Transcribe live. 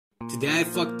Today I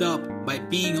fucked up by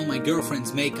peeing on my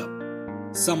girlfriend's makeup.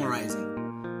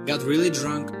 Summarizing. Got really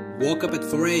drunk, woke up at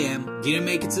 4 AM, didn't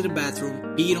make it to the bathroom,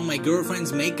 peed on my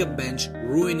girlfriend's makeup bench,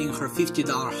 ruining her $50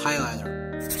 highlighter.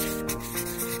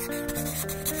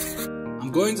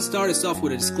 I'm going to start this off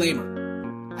with a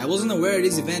disclaimer. I wasn't aware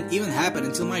this event even happened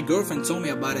until my girlfriend told me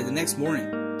about it the next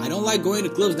morning. I don't like going to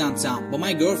clubs downtown, but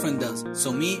my girlfriend does.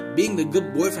 So me, being the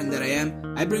good boyfriend that I am,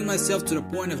 I bring myself to the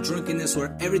point of drunkenness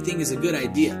where everything is a good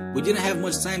idea. We didn't have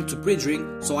much time to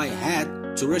pre-drink, so I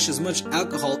had to rush as much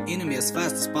alcohol into me as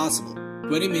fast as possible.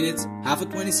 20 minutes, half a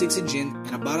 26 gin,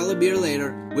 and a bottle of beer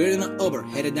later, we're in an Uber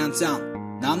headed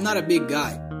downtown. Now I'm not a big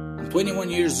guy. I'm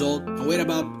 21 years old and weigh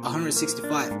about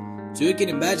 165. So you can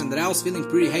imagine that I was feeling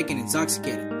pretty heckin'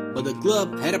 intoxicated. But the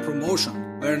club had a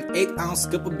promotion where an 8-ounce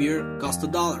cup of beer cost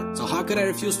 $1. So how could I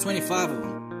refuse 25 of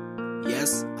them?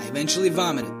 Yes, I eventually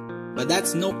vomited. But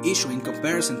that's no issue in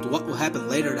comparison to what will happen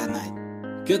later that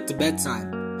night. Cut to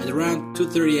bedtime at around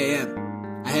 2:30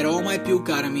 AM. I had all my puke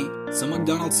out of me, some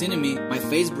McDonald's in me, my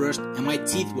face brushed, and my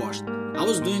teeth washed. I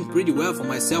was doing pretty well for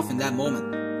myself in that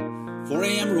moment. 4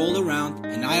 AM rolled around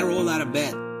and I rolled out of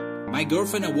bed. My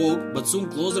girlfriend awoke but soon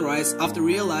closed her eyes after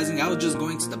realizing I was just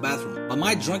going to the bathroom. But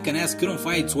my drunken ass couldn't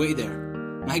find its way there.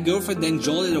 My girlfriend then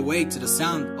jolted awake to the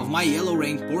sound of my yellow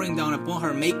rain pouring down upon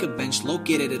her makeup bench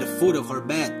located at the foot of her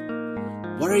bed.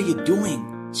 "What are you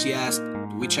doing?" she asked,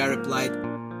 to which I replied,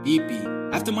 "Pee-pee,"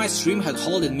 after my stream had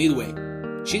halted midway.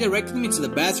 She directed me to the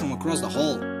bathroom across the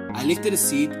hall. I lifted a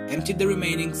seat, emptied the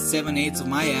remaining 7/8 of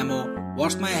my ammo,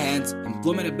 washed my hands, and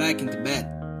plummeted back into bed.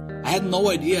 I had no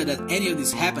idea that any of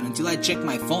this happened until I checked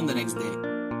my phone the next day.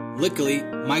 Luckily,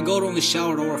 my girl only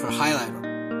showered over her highlighter.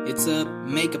 It's a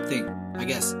makeup thing, I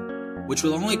guess, which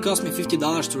will only cost me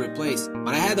 $50 to replace,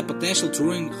 but I had the potential to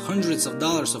ruin hundreds of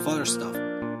dollars of other stuff.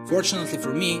 Fortunately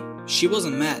for me, she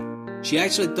wasn't mad. She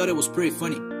actually thought it was pretty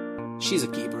funny. She's a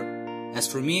keeper. As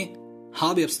for me,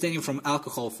 I'll be abstaining from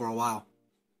alcohol for a while.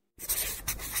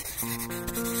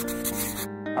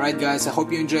 Alright guys, I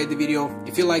hope you enjoyed the video.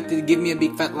 If you liked it, give me a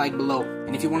big fat like below.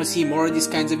 And if you want to see more of these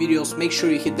kinds of videos, make sure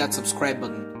you hit that subscribe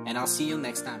button. And I'll see you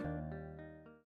next time.